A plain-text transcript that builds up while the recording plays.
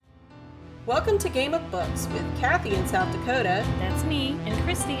Welcome to Game of Books with Kathy in South Dakota. That's me, and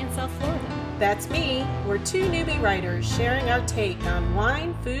Christy in South Florida. That's me. We're two newbie writers sharing our take on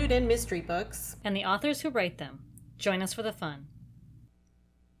wine, food, and mystery books. And the authors who write them. Join us for the fun.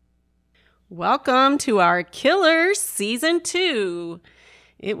 Welcome to our Killers Season 2.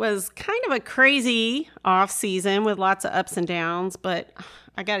 It was kind of a crazy off season with lots of ups and downs, but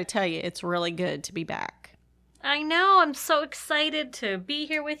I got to tell you, it's really good to be back. I know. I'm so excited to be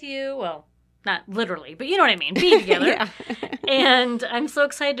here with you. Well, not literally, but you know what I mean. Be together. Yeah. And I'm so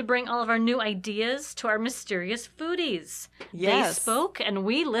excited to bring all of our new ideas to our mysterious foodies. Yes. They spoke and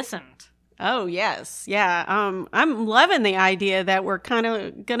we listened. Oh, yes. Yeah. I'm loving the idea that we're kind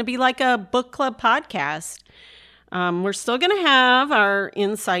of going to be like a book club podcast. We're still going to have our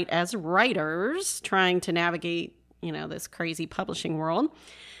insight as writers trying to navigate, this crazy publishing world.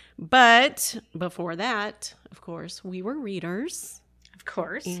 But before that, of course, we were readers. Of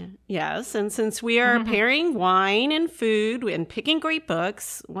course. Yes. And since we are pairing wine and food and picking great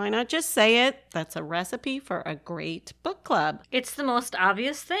books, why not just say it? That's a recipe for a great book club. It's the most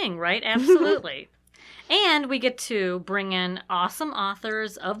obvious thing, right? Absolutely. And we get to bring in awesome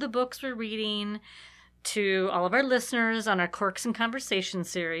authors of the books we're reading to all of our listeners on our Corks and Conversation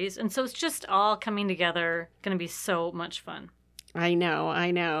series. And so it's just all coming together. Going to be so much fun. I know.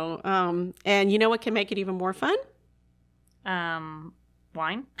 And you know what can make it even more fun?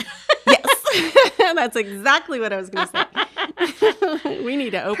 Wine? Yes. That's exactly what I was going to say. We need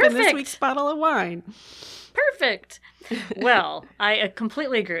to open this week's bottle of wine. Perfect. Well, I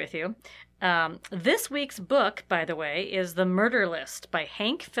completely agree with you. This week's book, by the way, is The Murder List by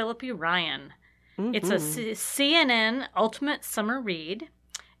Hank Phillippi Ryan. Mm-hmm. It's a CNN Ultimate Summer Read.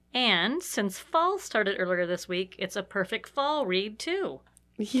 And since fall started earlier this week, it's a perfect fall read, too.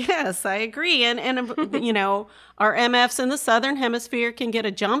 Yes, I agree. And our MFs in the Southern Hemisphere can get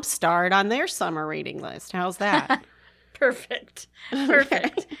a jump start on their summer reading list. How's that? Perfect.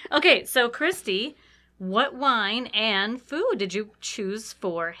 Okay, so Christy, what wine and food did you choose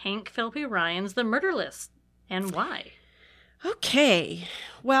for Hank Phillippi Ryan's The Murder List, and why? Okay.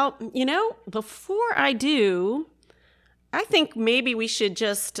 Well, before I do, I think maybe we should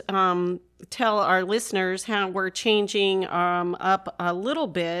just tell our listeners how we're changing up a little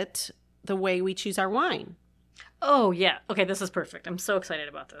bit the way we choose our wine. Oh, yeah. Okay, this is perfect. I'm so excited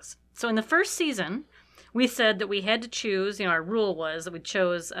about this. So in the first season, we said that we had to choose, our rule was that we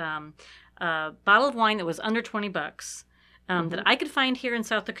chose a bottle of wine that was under $20 that I could find here in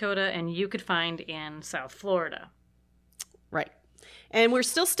South Dakota and you could find in South Florida. Right. And we're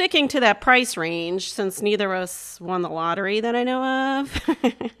still sticking to that price range since neither of us won the lottery that I know of.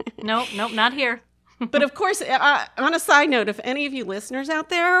 Nope, not here. But of course, on a side note, if any of you listeners out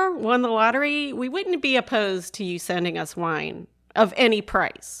there won the lottery, we wouldn't be opposed to you sending us wine of any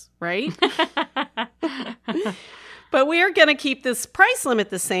price, right? But we are going to keep this price limit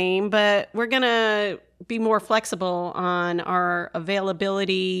the same, but we're going to be more flexible on our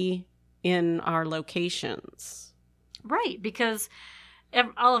availability in our locations. Right, because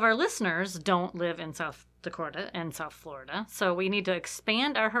all of our listeners don't live in South Dakota and South Florida, so we need to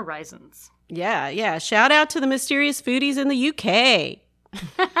expand our horizons. Yeah. Shout out to the mysterious foodies in the UK.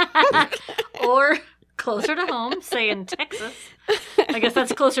 Or closer to home, say in Texas. I guess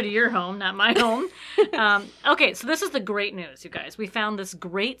that's closer to your home, not my home. Okay, so this is the great news, you guys. We found this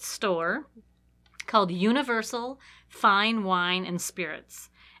great store called Universal Fine Wine and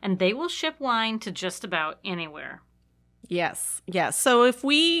Spirits, and they will ship wine to just about anywhere. Yes. So if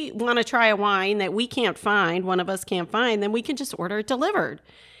we want to try a wine that we can't find, one of us can't find, then we can just order it delivered.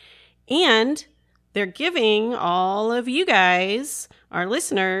 And they're giving all of you guys, our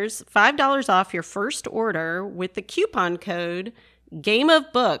listeners, $5 off your first order with the coupon code Game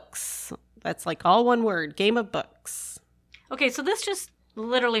of Books. That's like all one word, Game of Books. Okay, so this just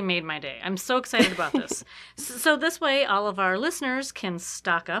literally made my day. I'm so excited about this. So this way, all of our listeners can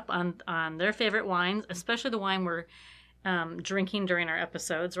stock up on their favorite wines, especially the wine we're drinking during our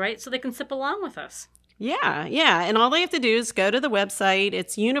episodes, right? So they can sip along with us. Yeah. And all they have to do is go to the website.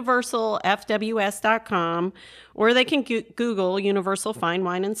 It's universalfws.com, or they can Google Universal Fine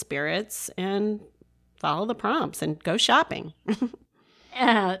Wine and Spirits and follow the prompts and go shopping.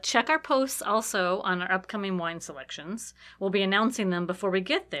 Check our posts also on our upcoming wine selections. We'll be announcing them before we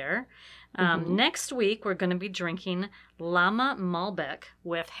get there. Next week, we're going to be drinking Lama Malbec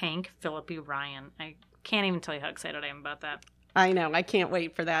with Hank Phillippi Ryan. I can't even tell you how excited I am about that. I know. I can't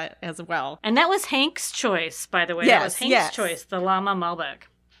wait for that as well. And that was Hank's choice, by the way. Yes, that was Hank's choice, the Lama Malbec.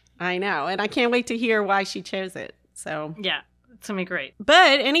 I know. And I can't wait to hear why she chose it. So yeah, it's going to be great.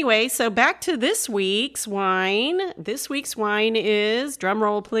 But anyway, so back to this week's wine. This week's wine is, drum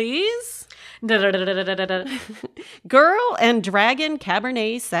roll please, Girl and Dragon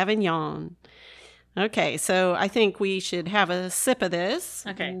Cabernet Sauvignon. Okay, so I think we should have a sip of this.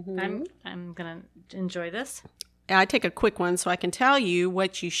 Okay, I'm gonna enjoy this. I take a quick one so I can tell you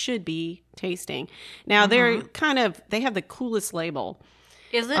what you should be tasting. Now they have the coolest label.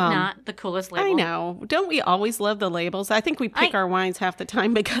 Is it not the coolest label? I know. Don't we always love the labels? I think we pick our wines half the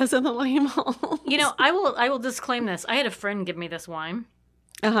time because of the label. You know, I will disclaim this. I had a friend give me this wine.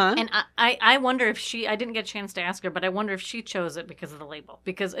 Uh-huh. And I wonder if I didn't get a chance to ask her, but I wonder if she chose it because of the label.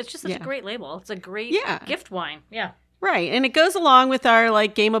 Because it's just such a great label. It's a great gift wine. Yeah. Right. And it goes along with our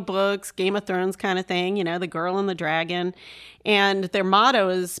like Game of Books, Game of Thrones kind of thing, you know, the girl and the dragon. And their motto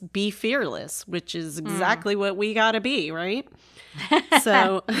is be fearless, which is exactly what we got to be, right?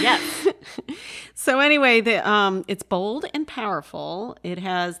 So yes. So anyway, it's bold and powerful. It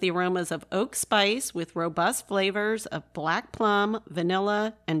has the aromas of oak spice with robust flavors of black plum,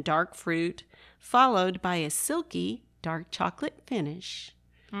 vanilla, and dark fruit, followed by a silky dark chocolate finish.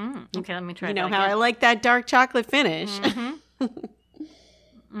 Okay, let me try. You know how I like that dark chocolate finish. Mm-hmm.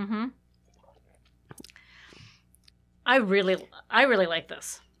 Mm-hmm. I really like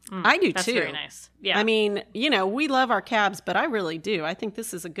this. I do That's too. Very nice. Yeah. I mean, you know, we love our cabs, but I really do. I think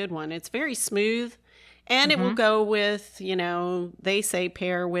this is a good one. It's very smooth, and it will go with, you know, they say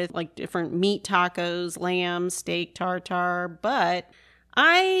pair with like different meat tacos, lamb, steak, tartare. But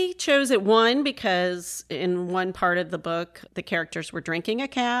I chose it, one, because in one part of the book, the characters were drinking a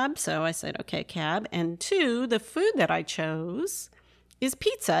cab. So I said, okay, cab. And two, the food that I chose is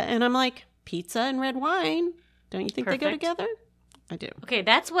pizza. And I'm like, pizza and red wine. Don't you think they go together? I do. Okay,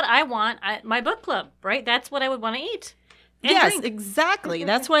 that's what I want. My book club, right? That's what I would want to eat. Yes, drink. exactly.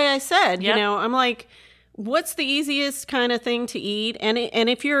 That's why I said, you know, I'm like, what's the easiest kind of thing to eat? And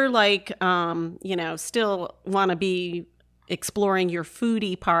if you're like, you know, still want to be exploring your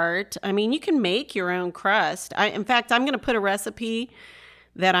foodie part, I mean, you can make your own crust. In fact, I'm going to put a recipe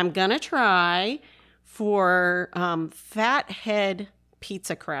that I'm going to try for Fathead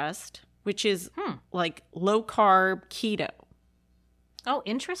pizza crust, which is like low carb keto. Oh,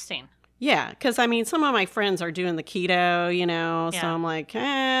 interesting. Yeah, because I mean, some of my friends are doing the keto, you know, so I'm like,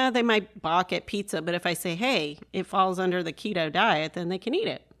 they might balk at pizza. But if I say, hey, it falls under the keto diet, then they can eat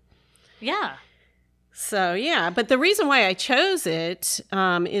it. Yeah. So, yeah. But the reason why I chose it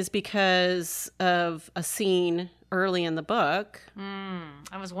is because of a scene early in the book.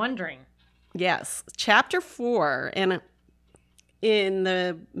 I was wondering. Yes. Chapter 4. And in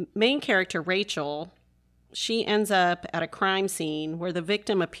the main character, Rachel, she ends up at a crime scene where the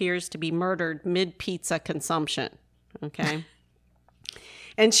victim appears to be murdered mid-pizza consumption, okay?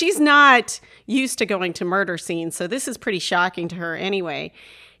 And she's not used to going to murder scenes, so this is pretty shocking to her anyway.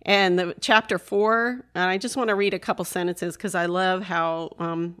 And the chapter 4, and I just want to read a couple sentences because I love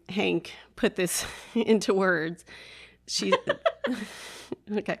how Hank put this into words.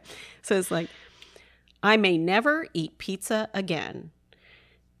 Okay, so it's like, I may never eat pizza again.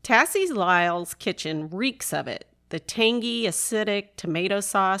 Tassie Lyle's kitchen reeks of it. The tangy, acidic tomato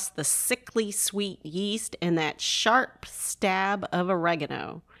sauce, the sickly sweet yeast, and that sharp stab of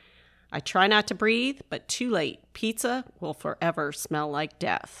oregano. I try not to breathe, but too late. Pizza will forever smell like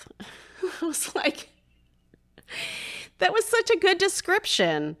death. I was like, that was such a good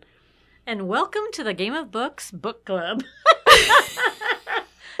description. And welcome to the Game of Books book club.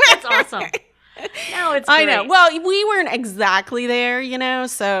 That's awesome. No, it's great. I know. Well, we weren't exactly there, you know,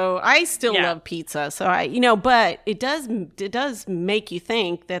 so I still love pizza. So but it does make you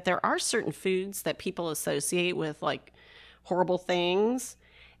think that there are certain foods that people associate with like horrible things.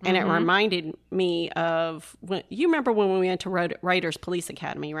 And it reminded me of you remember when we went to Writers Police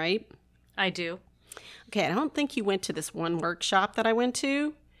Academy, right? I do. Okay, I don't think you went to this one workshop that I went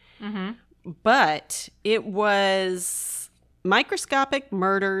to, but it was Microscopic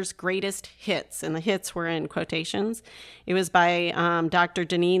Murder's Greatest Hits, and the hits were in quotations. It was by Dr.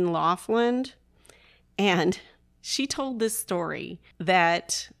 Deneen Laughlin, and she told this story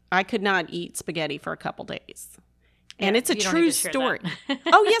that I could not eat spaghetti for a couple days. And it's a true story.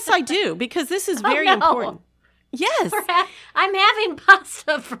 Oh, yes, I do, because this is very important. Yes. I'm having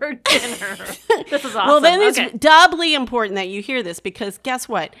pasta for dinner. This is awesome. Well, then it's doubly important that you hear this, because guess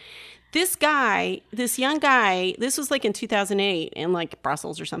what? This young guy, this was like in 2008 in like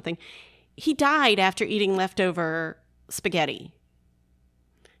Brussels or something. He died after eating leftover spaghetti.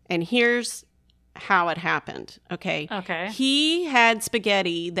 And here's how it happened. Okay. He had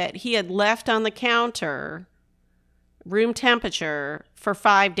spaghetti that he had left on the counter, room temperature, for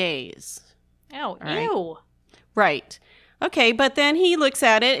 5 days. Oh, right? Ew. Right. Okay, but then he looks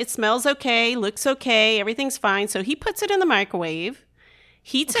at it. It smells okay, looks okay, everything's fine. So he puts it in the microwave,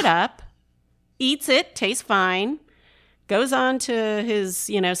 heats it up, eats it, tastes fine, goes on to his,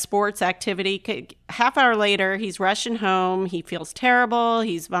 sports activity. Half hour later, he's rushing home. He feels terrible.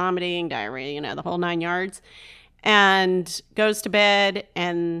 He's vomiting, diarrhea, the whole 9 yards, and goes to bed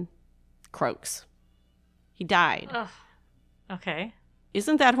and croaks. He died. Ugh. Okay.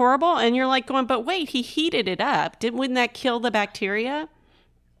 Isn't that horrible? And you're like going, but wait, he heated it up. Wouldn't that kill the bacteria?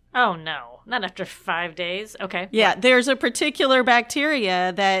 Oh, no. Not after 5 days. Okay. Yeah, there's a particular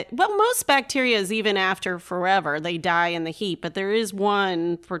bacteria that, most bacteria is even after forever. They die in the heat. But there is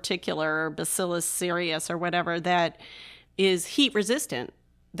one particular Bacillus cereus or whatever that is heat resistant.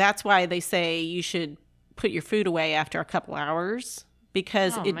 That's why they say you should put your food away after a couple hours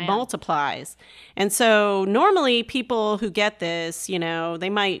because it multiplies. And so normally people who get this, they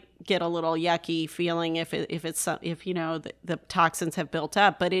might get a little yucky feeling if the toxins have built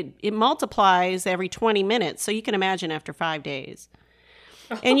up, but it multiplies every 20 minutes. So you can imagine after 5 days.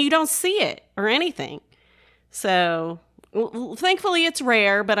 And you don't see it or anything. So thankfully it's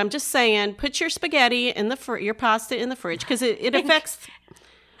rare, but I'm just saying, put your spaghetti in your pasta in the fridge because it affects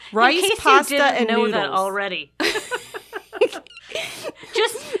rice, pasta, and noodles. That already.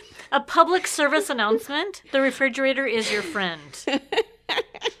 Just a public service announcement. The refrigerator is your friend.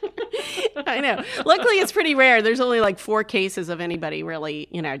 I know. Luckily, it's pretty rare. There's only like 4 cases of anybody really,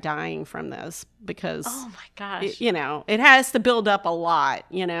 dying from this because, oh my gosh, it has to build up a lot,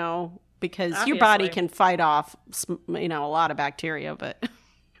 because Obviously. your body can fight off, a lot of bacteria, but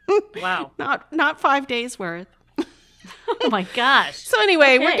wow, not 5 days worth. Oh my gosh. So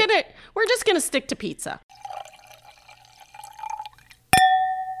anyway, okay. we're just gonna stick to pizza.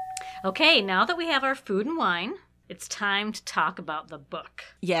 Okay, now that we have our food and wine, it's time to talk about the book.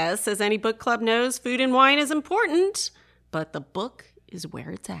 Yes, as any book club knows, food and wine is important, but the book is where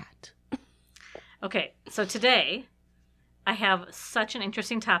it's at. Okay, so today I have such an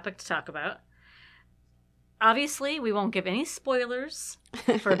interesting topic to talk about. Obviously, we won't give any spoilers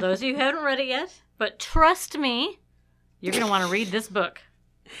for those of you who haven't read it yet, but trust me, you're going to want to read this book.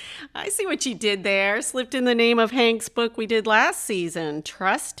 I see what you did there. Slipped in the name of Hank's book we did last season.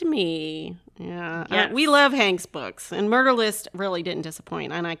 Trust me. Yeah. Yes. We love Hank's books. And Murder List really didn't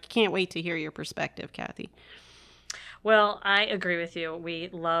disappoint. And I can't wait to hear your perspective, Kathy. Well, I agree with you. We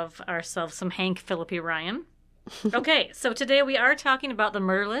love ourselves some Hank Philippi Ryan. Okay, so today we are talking about The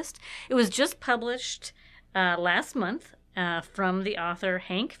Murder List. It was just published last month from the author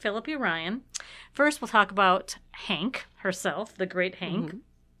Hank Philippi Ryan. First, we'll talk about Hank herself, the great Hank. Mm-hmm.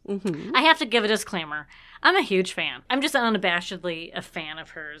 Mm-hmm. I have to give a disclaimer. I'm a huge fan. I'm just unabashedly a fan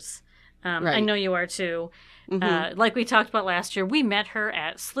of hers. Right. I know you are too. Mm-hmm. Like we talked about last year, we met her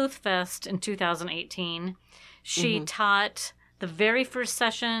at Sleuth Fest in 2018. She taught the very first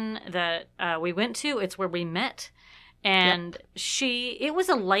session that we went to. It's where we met. And it was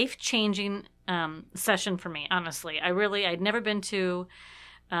a life-changing session for me, honestly. I'd never been to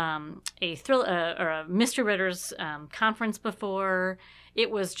a or a Mystery Writers conference before. It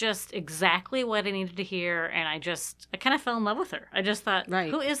was just exactly what I needed to hear, and I kind of fell in love with her. I just thought,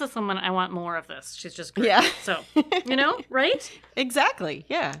 who is this woman? I want more of this. She's just great. Yeah. So, right? Exactly,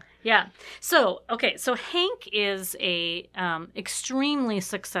 yeah. Yeah. So, okay, so Hank is a extremely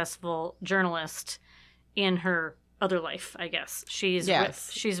successful journalist in her other life, I guess.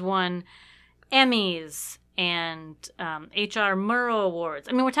 She's won Emmys and H.R. Murrow Awards.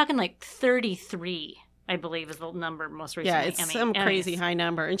 I mean, we're talking like 33, I believe, is the number most recently. Yeah, it's some crazy high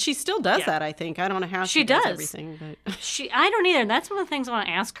number. And she still does that, I think. I don't know how she does everything. But I don't either. And that's one of the things I want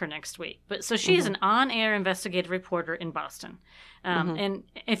to ask her next week. But so she is an on-air investigative reporter in Boston. And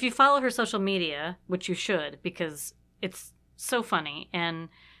if you follow her social media, which you should, because it's so funny and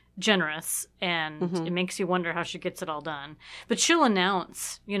generous, and it makes you wonder how she gets it all done. But she'll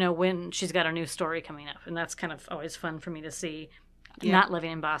announce, when she's got a new story coming up, and that's kind of always fun for me to see. Not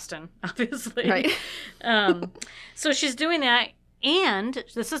living in Boston, obviously. Right. So she's doing that, and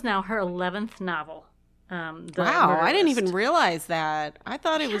this is now her 11th novel. Wow, I didn't even realize that. I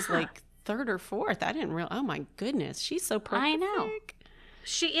thought it was like 3rd or 4th. I didn't realize. Oh my goodness, she's so prolific. I know.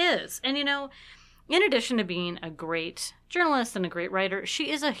 She is. And in addition to being a great journalist and a great writer,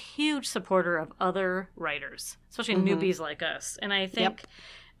 she is a huge supporter of other writers, especially newbies like us. And I think,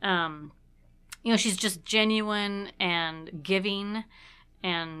 she's just genuine and giving.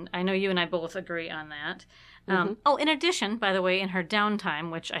 And I know you and I both agree on that. In addition, by the way, in her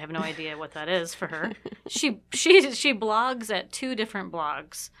downtime, which I have no idea what that is for her, she blogs at 2 different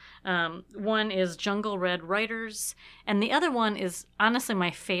blogs. One is Jungle Red Writers, and the other one is honestly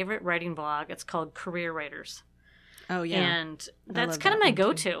my favorite writing blog. It's called Career Writers. Oh yeah, and that's kind of my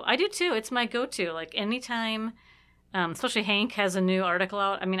go-to. Too. I do too. It's my go-to. Like anytime, especially Hank has a new article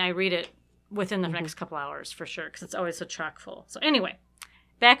out. I mean, I read it within the next couple hours for sure, because it's always so chock full. So anyway,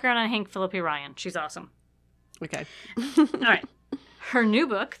 background on Hank Phillippe Ryan. She's awesome. Okay. All right. Her new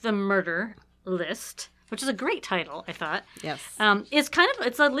book, The Murder List, which is a great title, I thought. Yes.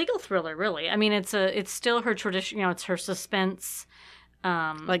 It's a legal thriller, really. I mean, it's still her tradition, it's her suspense.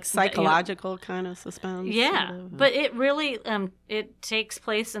 Like psychological kind of suspense. Yeah. Sort of. But it really, it takes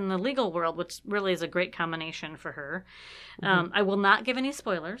place in the legal world, which really is a great combination for her. I will not give any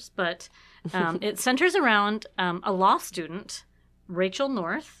spoilers, but it centers around a law student, Rachel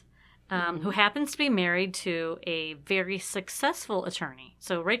North, who happens to be married to a very successful attorney.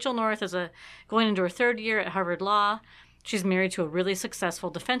 So Rachel North is going into her third year at Harvard Law. She's married to a really successful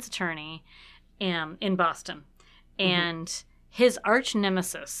defense attorney in Boston. And his arch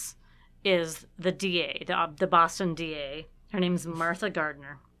nemesis is the DA, the Boston DA. Her name's Martha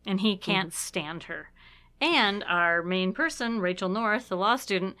Gardner, and he can't stand her. And our main person, Rachel North, the law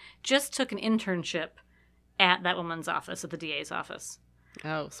student, just took an internship at that woman's office, at the DA's office.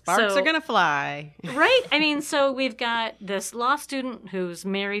 Oh, sparks are going to fly. Right? I mean, so we've got this law student who's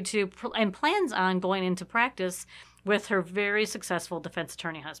married to and plans on going into practice with her very successful defense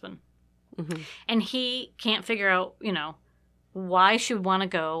attorney husband. And he can't figure out, why she would want to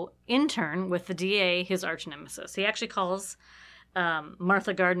go intern with the DA, his arch nemesis. He actually calls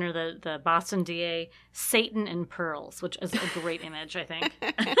Martha Gardner, the Boston DA, Satan and Pearls, which is a great image, I think.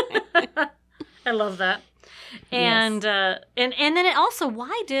 I love that. And Yes. and then it also,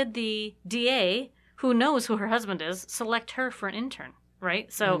 why did the DA, who knows who her husband is, select her for an intern,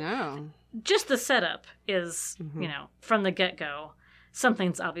 right? So No. just the setup is, from the get-go,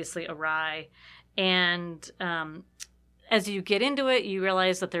 something's obviously awry. And as you get into it, you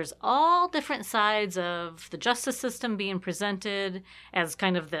realize that there's all different sides of the justice system being presented as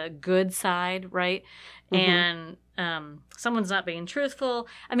kind of the good side, right? And someone's not being truthful.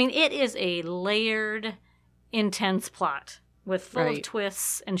 I mean, it is a layered, intense plot with full of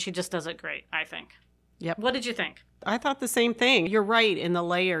twists, and she just does it great, I think. Yep. What did you think? I thought the same thing. You're right in the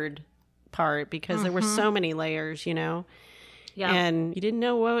layered part because there were so many layers, Yeah. and you didn't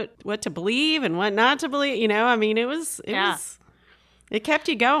know what to believe and what not to believe. I mean, it kept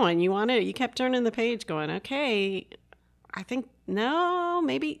you going. You kept turning the page, going, okay, I think no,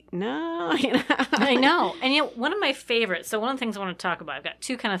 maybe no. I know. And one of my favorites, so one of the things I want to talk about, I've got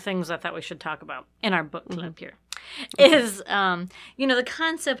two kind of things I thought we should talk about in our book club here, is, the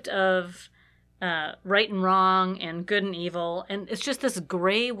concept of right and wrong and good and evil. And it's just this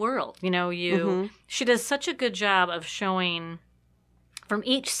gray world. She does such a good job of showing from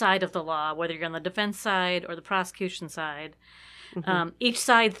each side of the law, whether you're on the defense side or the prosecution side, each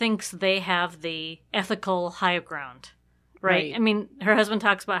side thinks they have the ethical high ground. Right. I mean, her husband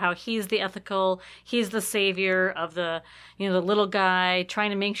talks about how he's the savior of the little guy,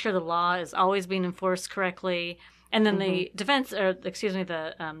 trying to make sure the law is always being enforced correctly. And then the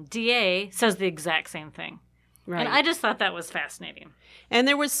the DA says the exact same thing. Right. And I just thought that was fascinating. And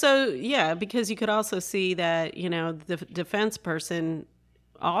there was because you could also see that, the defense person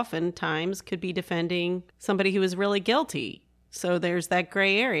oftentimes could be defending somebody who is really guilty. So there's that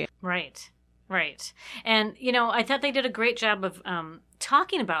gray area. Right. And, I thought they did a great job of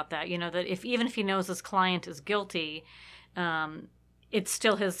talking about that, that even if he knows his client is guilty, it's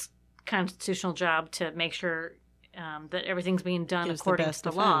still his constitutional job to make sure that everything's being done according to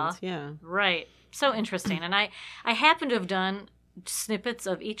the law. Yeah. Right. So interesting. And I happen to have done snippets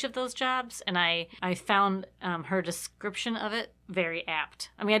of each of those jobs, and I found her description of it very apt.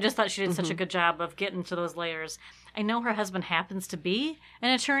 I mean, I just thought she did such a good job of getting to those layers. I know her husband happens to be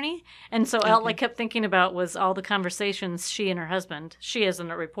an attorney, and so all I kept thinking about was all the conversations she and her husband, she as a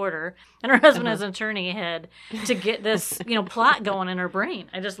reporter, and her husband as an attorney, had to get this, plot going in her brain.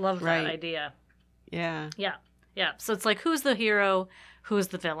 I just love that idea. Yeah. Yeah. So it's like, who's the hero? Who's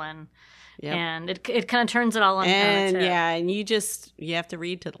the villain? Yep. And it kind of turns it all on its head. Yeah, and you have to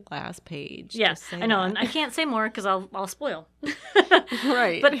read to the last page. Yes, I know, and I can't say more because I'll spoil.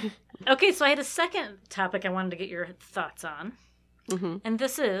 Right. But okay, so I had a second topic I wanted to get your thoughts on, and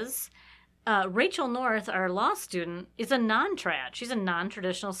this is Rachel North, our law student, is a non-trad. She's a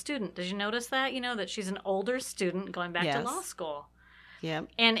non-traditional student. Did you notice that? That she's an older student going back to law school. Yeah.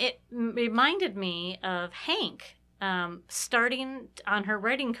 And it reminded me of Hank starting on her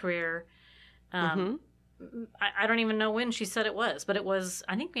writing career. I don't even know when she said it was, but it was,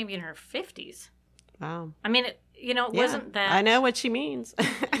 I think, maybe in her 50s. Wow. I mean, it wasn't that. I know what she means.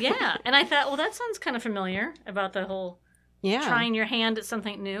 Yeah. And I thought, well, that sounds kind of familiar about the whole trying your hand at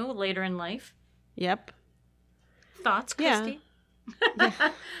something new later in life. Yep. Thoughts, Christy?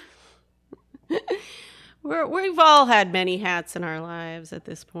 Yeah. We've all had many hats in our lives at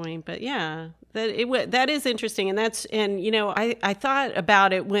this point, but yeah, that is interesting, and you know, I thought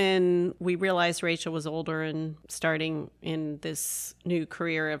about it when we realized Rachel was older and starting in this new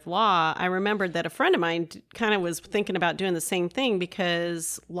career of law. I remembered that a friend of mine kind of was thinking about doing the same thing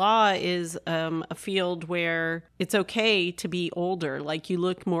because law is a field where it's okay to be older, like you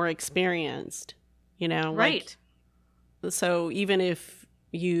look more experienced, you know, right? So even if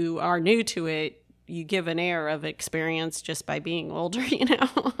you are new to it, you give an air of experience just by being older, you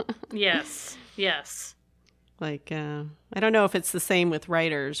know? Yes. Like, I don't know if it's the same with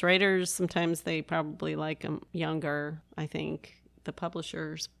writers. Writers, sometimes they probably like them younger, I think, the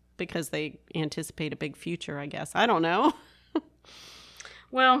publishers, because they anticipate a big future, I guess. I don't know.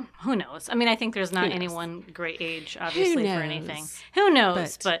 Well, who knows? I mean, I think there's not any one great age, obviously, for anything. Who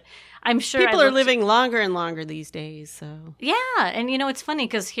knows? But I'm sure people are living longer and longer these days. So yeah, and you know, it's funny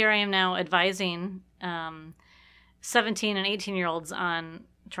because here I am now advising 17 and 18-year-olds on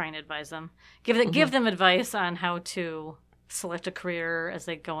trying to advise them, give them advice on how to select a career as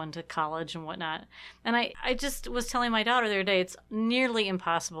they go into college and whatnot. And I just was telling my daughter the other day, it's nearly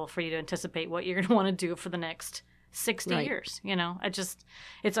impossible for you to anticipate what you're going to want to do for the next 60 years. You know,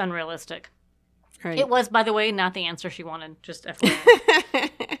 it's unrealistic. Right. It was, by the way, not the answer she wanted, just FYI.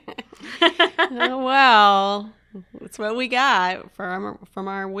 Oh, well, that's what we got from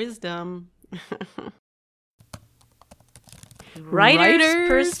our wisdom.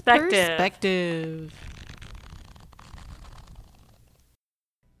 Writer's perspective.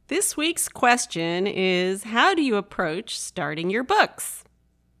 This week's question is, how do you approach starting your books?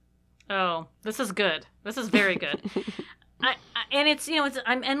 Oh, this is good. This is very good. And it's, you know,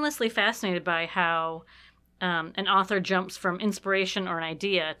 I'm endlessly fascinated by how an author jumps from inspiration or an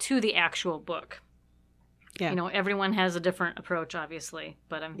idea to the actual book. Yeah. You know, everyone has a different approach, obviously,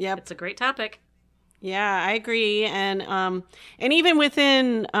 but it's a great topic. Yeah, I agree. And even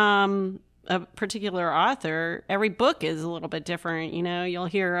within a particular author, every book is a little bit different. You know, you'll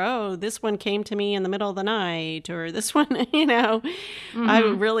hear, oh, this one came to me in the middle of the night, or this one, you know, I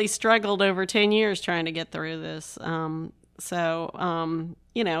really struggled over 10 years trying to get through this.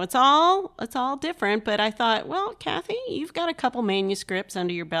 You know, it's all different, but I thought, well, Kathy, you've got a couple manuscripts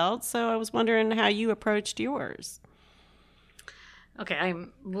under your belt, so I was wondering how you approached yours. Okay,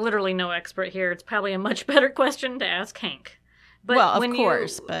 I'm literally no expert here. It's probably a much better question to ask Hank. But well, of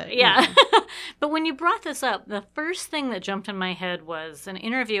course, but... Yeah. But when you brought this up, the first thing that jumped in my head was an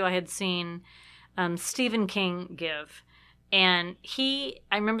interview I had seen Stephen King give. And I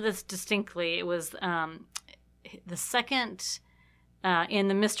remember this distinctly. It was the second in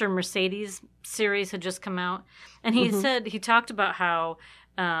the Mr. Mercedes series had just come out. And he said, he talked about how,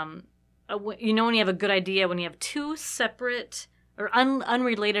 you know, when you have a good idea, when you have two separate or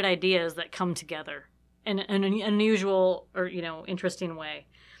unrelated ideas that come together in an unusual or, you know, interesting way.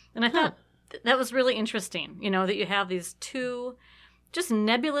 And I thought that was really interesting, you know, that you have these two just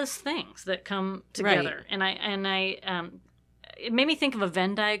nebulous things that come together. Right. And I it made me think of a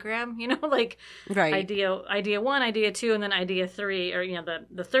Venn diagram, you know, like idea one, idea two, and then idea three, or, you know,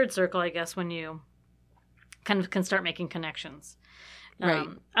 the third circle, I guess, when you kind of can start making connections. Right.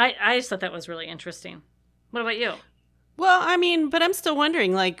 I just thought that was really interesting. What about you? Well, I mean, but I'm still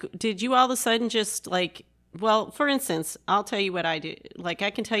wondering, like, did you all of a sudden just like, well, for instance, I'll tell you what I do. Like, I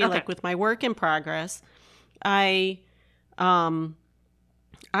can tell you, like, with my work in progress, I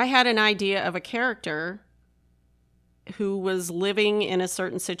had an idea of a character who was living in a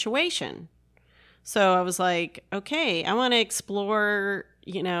certain situation. So I was like, okay, I want to explore,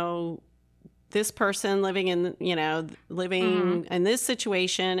 you know, this person living in, you know, in this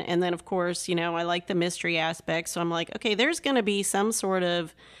situation. And then, of course, you know, I like the mystery aspect. So I'm like, okay, there's going to be some sort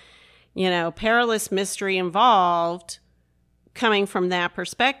of, you know, perilous mystery involved coming from that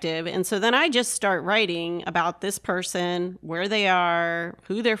perspective. And so then I just start writing about this person, where they are,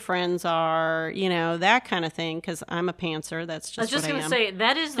 who their friends are, you know, that kind of thing. Because I'm a pantser. That's just what I am. I was just going to say,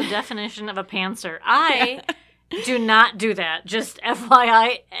 that is the definition of a pantser. I do not do that. Just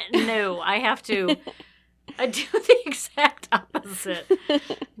FYI, no. I do the exact opposite.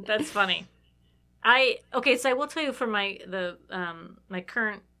 That's funny. So I will tell you for my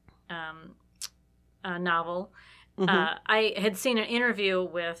current novel, I had seen an interview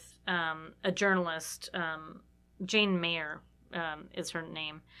with a journalist, Jane Mayer is her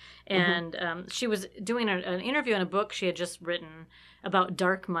name, and she was doing an interview in a book she had just written about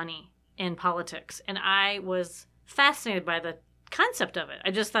dark money in politics, and I was fascinated by the concept of it. I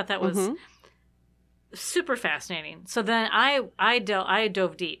just thought that was super fascinating. So then I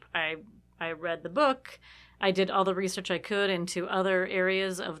dove deep. I read the book. I did all the research I could into other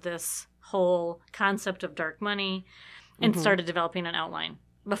areas of this whole concept of dark money and started developing an outline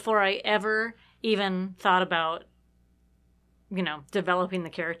before I ever even thought about, developing the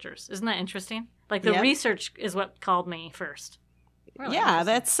characters. Isn't that interesting? Like the research is what called me first. Really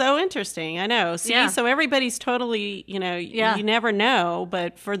that's so interesting. I know. See, so everybody's totally, you never know,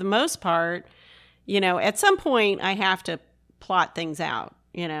 but for the most part, at some point I have to plot things out,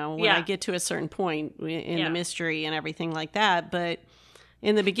 when I get to a certain point in the mystery and everything like that. But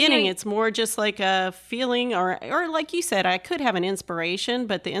in the beginning, it's more just like a feeling or like you said, I could have an inspiration,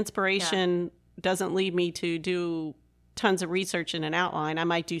 but the inspiration doesn't lead me to do tons of research in an outline. I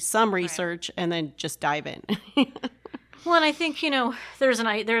might do some research and then just dive in. Well, and I think, there's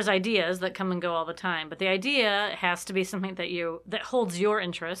ideas that come and go all the time, but the idea has to be something that holds your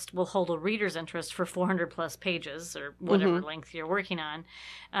interest, will hold a reader's interest for 400 plus pages or whatever length you're working on.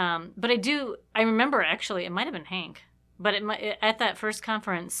 But I remember actually, it might have been Hank, but at that first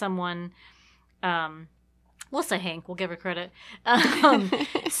conference, someone, we'll say Hank, we'll give her credit,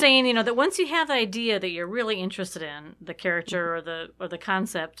 saying, that once you have the idea that you're really interested in, the character or the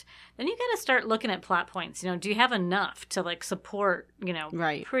concept, then you got to start looking at plot points. Do you have enough to like support,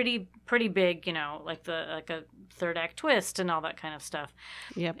 pretty big, like a third act twist and all that kind of stuff.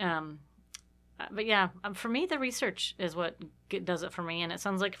 Yep. But yeah, for me, the research is what does it for me. And it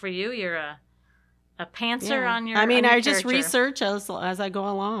sounds like for you, you're a pantser on your I just character. research as I go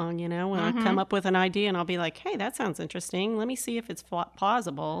along, when I come up with an idea and I'll be like, hey, that sounds interesting. Let me see if it's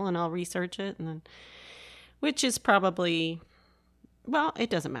plausible, and I'll research it, and then, which is probably, well,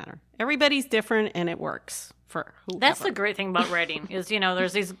 it doesn't matter. Everybody's different and it works for whoever. That's the great thing about writing is,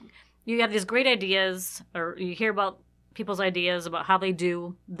 there's you have these great ideas, or you hear about people's ideas about how they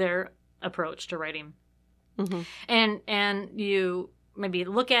do their approach to writing. And you maybe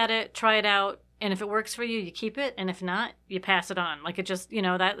look at it, try it out, and if it works for you, you keep it. And if not, you pass it on. Like it just,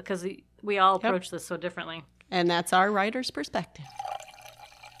 that because we all approach this so differently. And that's our writer's perspective.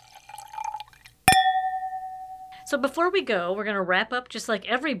 So before we go, we're going to wrap up just like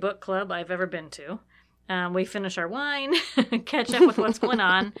every book club I've ever been to. We finish our wine, catch up with what's going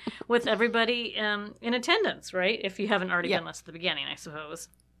on with everybody in attendance, right? If you haven't already been listened at the beginning, I suppose.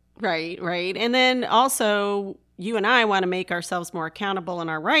 Right. And then also, you and I want to make ourselves more accountable in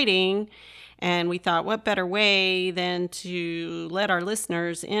our writing. And we thought, what better way than to let our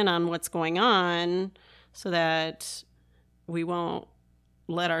listeners in on what's going on so that we won't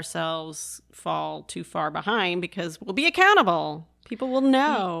let ourselves fall too far behind, because we'll be accountable. People will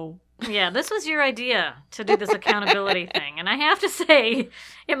know. Yeah, this was your idea to do this accountability thing. And I have to say,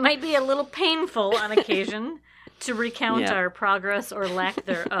 it might be a little painful on occasion to recount our progress or lack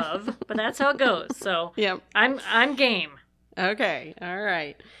thereof, but that's how it goes. So I'm game. Okay. All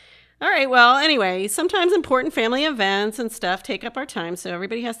right. Well, anyway, sometimes important family events and stuff take up our time, so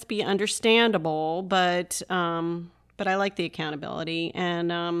everybody has to be understandable. But I like the accountability,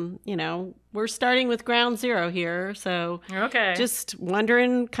 and we're starting with ground zero here. So just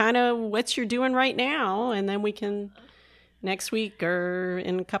wondering kind of what you're doing right now, and then we can next week or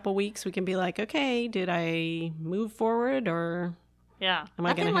in a couple weeks we can be like, okay, did I move forward or am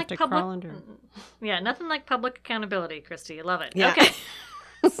I going to have to crawl under? Yeah, nothing like public accountability, Christy. I love it. Yeah. Okay.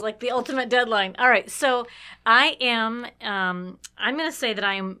 It's like the ultimate deadline. All right. So I am, I'm going to say that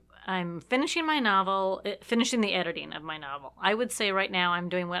I'm finishing my novel, finishing the editing of my novel. I would say right now I'm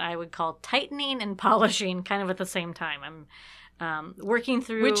doing what I would call tightening and polishing kind of at the same time. I'm working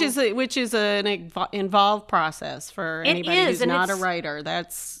through... Which is an involved process for anybody who's not a writer.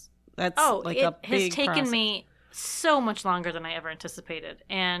 That's like a big process. It has taken me so much longer than I ever anticipated.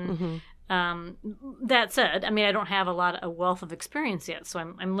 And... that said, I don't have a wealth of experience yet, so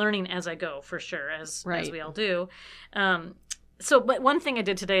I'm learning as I go for sure, as we all do. But one thing I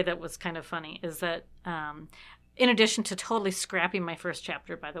did today that was kind of funny is that, in addition to totally scrapping my first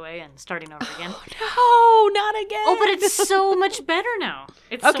chapter, by the way, and starting over again. Oh, no, not again. Oh, but it's so much better now.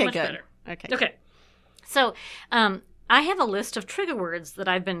 It's so much better. Okay. So, I have a list of trigger words that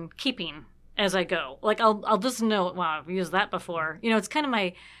I've been keeping as I go. Like I'll just know, wow, I've used that before. It's kind of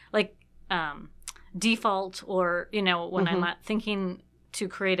my default, or when I'm not thinking too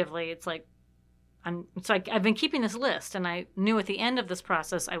creatively, it's like I've been keeping this list, and I knew at the end of this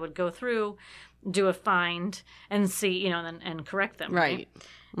process I would go through, do a find, and see, and correct them. Right.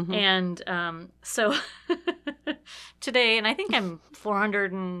 And so today, and I think I'm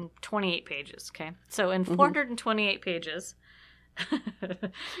 428 pages. Okay, so in 428 pages,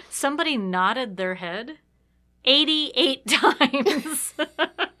 somebody nodded their head 88 times.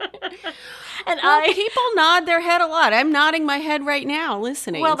 And people nod their head a lot. I'm nodding my head right now,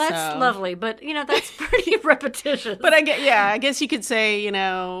 listening. Well, that's lovely, but that's pretty repetitious. But I guess you could say,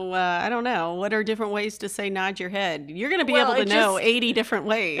 I don't know, what are different ways to say nod your head? You're going to be able to know 80 different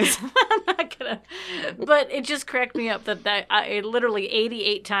ways. I'm not gonna. But it just cracked me up that I literally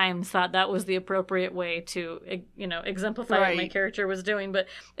 88 times thought that was the appropriate way to, exemplify what my character was doing. But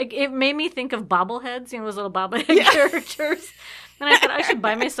it made me think of bobbleheads, those little bobblehead characters. And I thought I should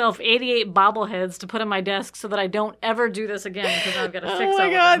buy myself 88 bobbleheads to put on my desk so that I don't ever do this again because I've got to fix all of them. Oh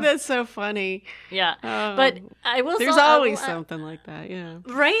my God, that's so funny. Yeah. But I will There's always something like that, yeah.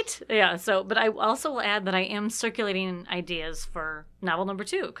 Right? Yeah. But I also will add that I am circulating ideas for novel number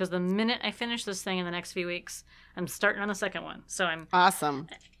 2 because the minute I finish this thing in the next few weeks, I'm starting on the second one. So I'm awesome.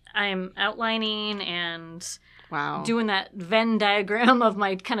 I'm outlining and doing that Venn diagram of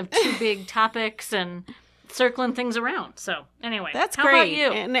my kind of 2 big topics and circling things around. So anyway, that's how great. About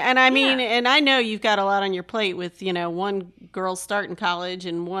you? And I mean, and I know you've got a lot on your plate with, one girl starting college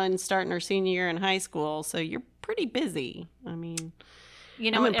and one starting her senior year in high school. So you're pretty busy. I mean,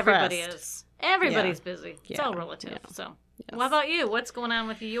 what everybody is. Everybody's busy. It's all relative. Yeah. So what about you? What's going on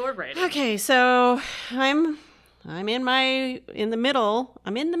with your writing? Okay. So I'm in the middle.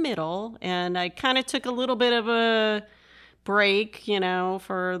 I'm in the middle, and I kind of took a little bit of a break,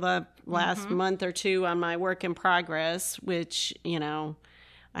 for the last month or 2 on my work in progress, which,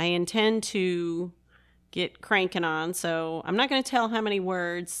 I intend to get cranking on. So I'm not going to tell how many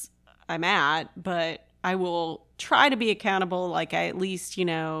words I'm at, but I will try to be accountable. Like I at least,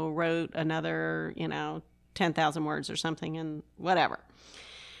 wrote another, 10,000 words or something and whatever.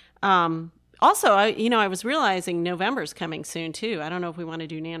 Also, I was realizing November's coming soon too. I don't know if we want to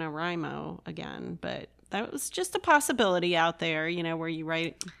do NaNoWriMo again, but that was just a possibility out there, where you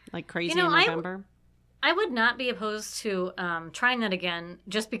write like crazy in November. I would not be opposed to trying that again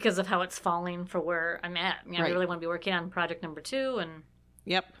just because of how it's falling for where I'm at. I really want to be working on project number 2 and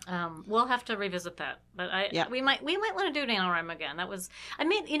yep. We'll have to revisit that. But we might want to do NaNoWriMo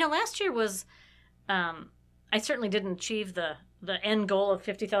again. Last year was I certainly didn't achieve the end goal of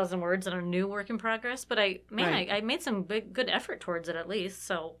 50,000 words in a new work in progress, but I made some good effort towards it at least.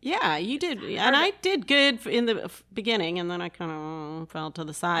 So yeah, you did, and I did good in the beginning, and then I kind of fell to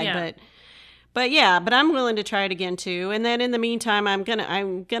the side. Yeah. But I'm willing to try it again too. And then in the meantime, I'm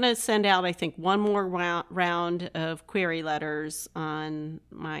gonna send out I think one more round of query letters on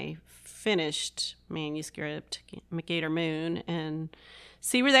my finished manuscript, Gator Moon, and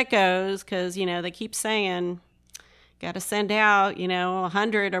see where that goes, because they keep saying got to send out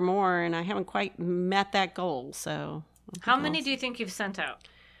 100 or more, and I haven't quite met that goal. So how many do you think you've sent out?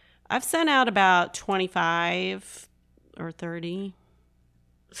 I've sent out about 25 or 30.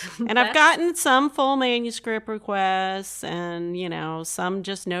 And I've gotten some full manuscript requests, and some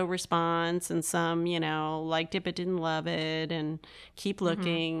just no response, and some liked it but didn't love it, and keep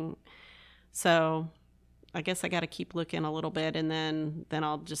looking. So I guess I got to keep looking a little bit, and then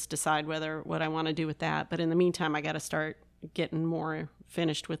I'll just decide what I want to do with that. But in the meantime, I got to start getting more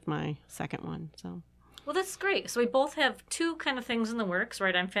finished with my second one. So, well, that's great. So we both have 2 kind of things in the works,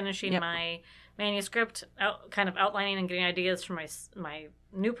 right? I'm finishing my manuscript, kind of outlining and getting ideas for my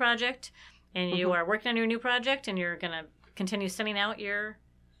new project, and you are working on your new project, and you're gonna continue sending out your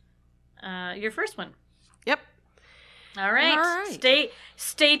first one. Yep. All right.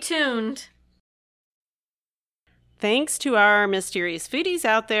 Stay tuned. Thanks to our mysterious foodies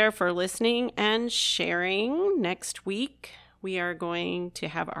out there for listening and sharing. Next week, we are going to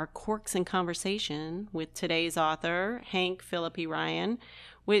have our Corks in Conversation with today's author, Hank Phillippi Ryan,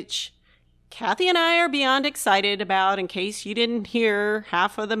 which Kathy and I are beyond excited about, in case you didn't hear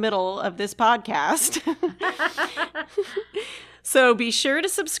half of the middle of this podcast. So be sure to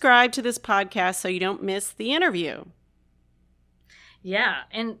subscribe to this podcast so you don't miss the interview. Yeah,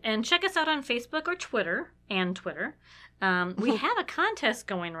 and check us out on Facebook or Twitter. We have a contest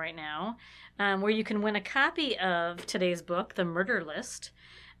going right now where you can win a copy of today's book, The Murder List.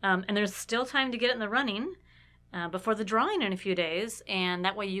 And there's still time to get it in the running before the drawing in a few days. And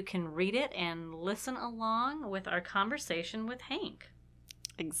that way you can read it and listen along with our conversation with Hank.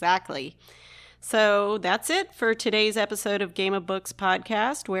 Exactly. So that's it for today's episode of Game of Books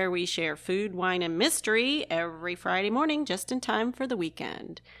podcast, where we share food, wine, and mystery every Friday morning just in time for the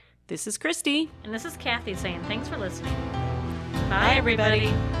weekend. This is Christy. And this is Kathy saying thanks for listening. Bye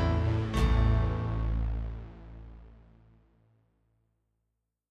everybody.